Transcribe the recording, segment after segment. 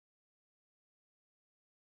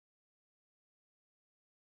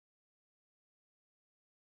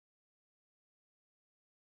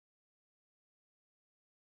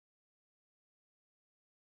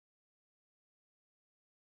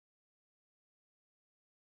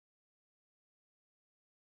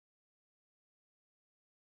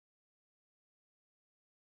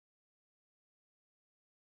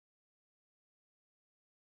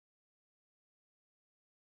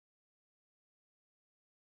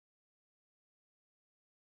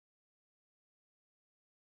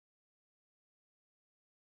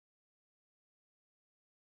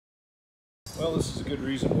Well, this is a good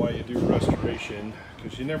reason why you do restoration,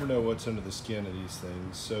 because you never know what's under the skin of these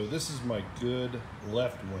things. So this is my good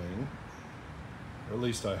left wing, or at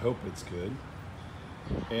least I hope it's good.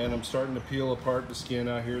 And I'm starting to peel apart the skin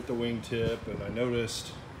out here at the wingtip, and I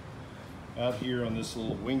noticed out here on this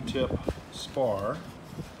little wingtip spar,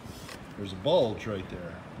 there's a bulge right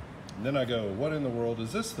there. And then I go, what in the world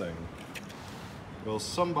is this thing? Well,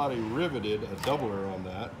 somebody riveted a doubler on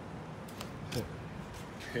that.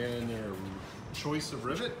 And their choice of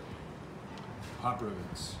rivet, pop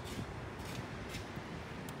rivets.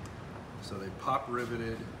 So they pop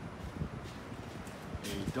riveted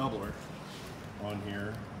a doubler on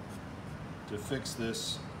here to fix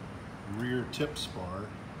this rear tip spar,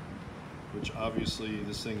 which obviously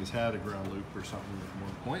this thing has had a ground loop or something at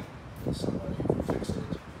one point. Somebody fixed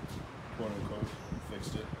it, quote unquote,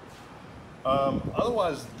 fixed it.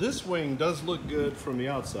 Otherwise, this wing does look good from the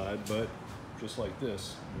outside, but just like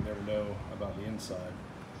this, you never know about the inside.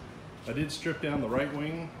 I did strip down the right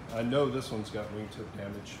wing. I know this one's got wingtip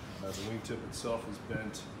damage. The wingtip itself is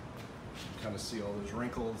bent. You kind of see all those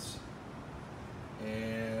wrinkles.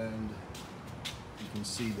 And you can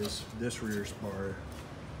see this rear spar,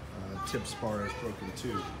 tip spar is broken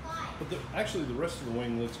too. But actually the rest of the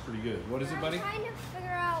wing looks pretty good. What is it, buddy? I'm trying to figure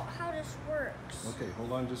out how this works. Okay,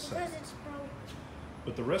 hold on just a second. Because it's broken.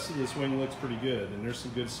 But the rest of this wing looks pretty good, and there's some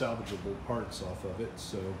good salvageable parts off of it,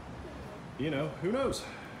 so, you know, who knows?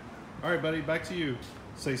 All right, buddy, back to you.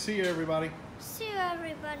 Say see you, everybody. See you,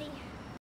 everybody.